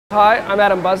Hi, I'm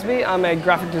Adam Busby. I'm a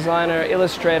graphic designer,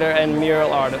 illustrator, and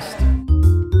mural artist.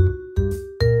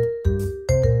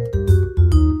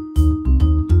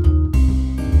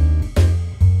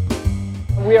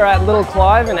 We are at Little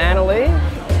Clive in Annalee,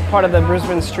 part of the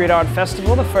Brisbane Street Art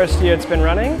Festival, the first year it's been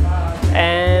running.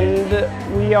 And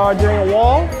we are doing a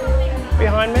wall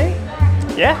behind me.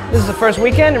 Yeah, this is the first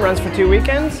weekend. It runs for 2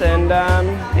 weekends. And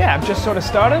yeah, I've just sort of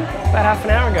started about half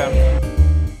an hour ago.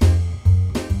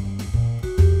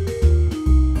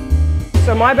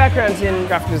 So my background's in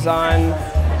graphic design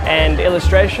and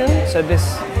illustration, so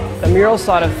the mural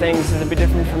side of things is a bit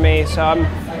different for me. So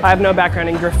I have no background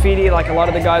in graffiti like a lot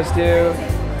of the guys do.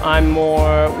 I'm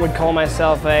would call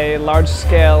myself a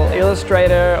large-scale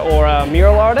illustrator or a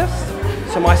mural artist.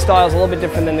 So my style is a little bit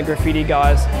different than the graffiti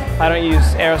guys. I don't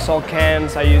use aerosol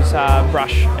cans, I use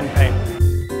brush and paint.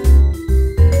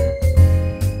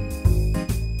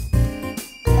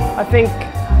 I think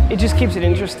it just keeps it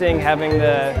interesting having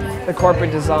the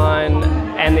corporate design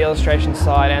and the illustration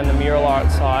side and the mural art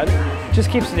side. It just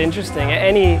keeps it interesting.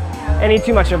 Any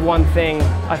too much of one thing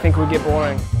I think would get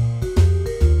boring.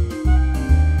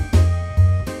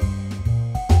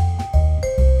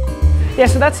 Yeah,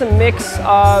 so that's a mix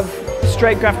of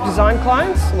straight graphic design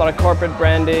clients, a lot of corporate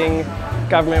branding,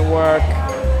 government work,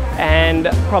 and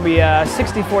probably a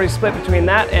 60-40 split between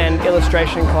that and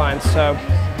illustration clients. So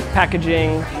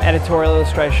packaging, editorial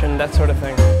illustration, that sort of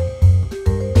thing.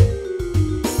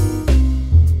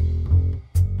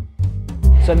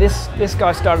 So this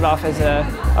guy started off as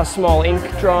a small ink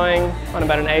drawing on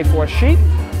about an A4 sheet.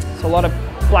 So a lot of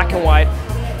black and white,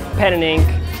 pen and ink,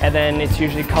 and then it's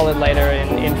usually colored later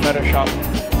in Photoshop.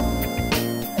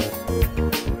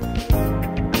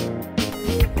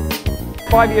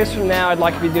 Five years from now, I'd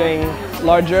like to be doing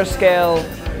larger scale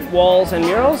walls and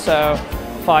murals, so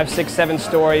 5, 6,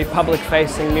 7-story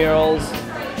public-facing murals,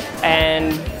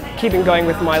 and keeping going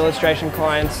with my illustration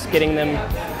clients, getting them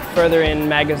further in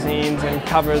magazines and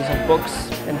covers of books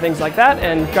and things like that,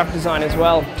 and graphic design as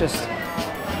well. Just,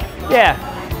 yeah,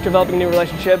 developing new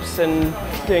relationships and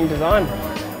doing design.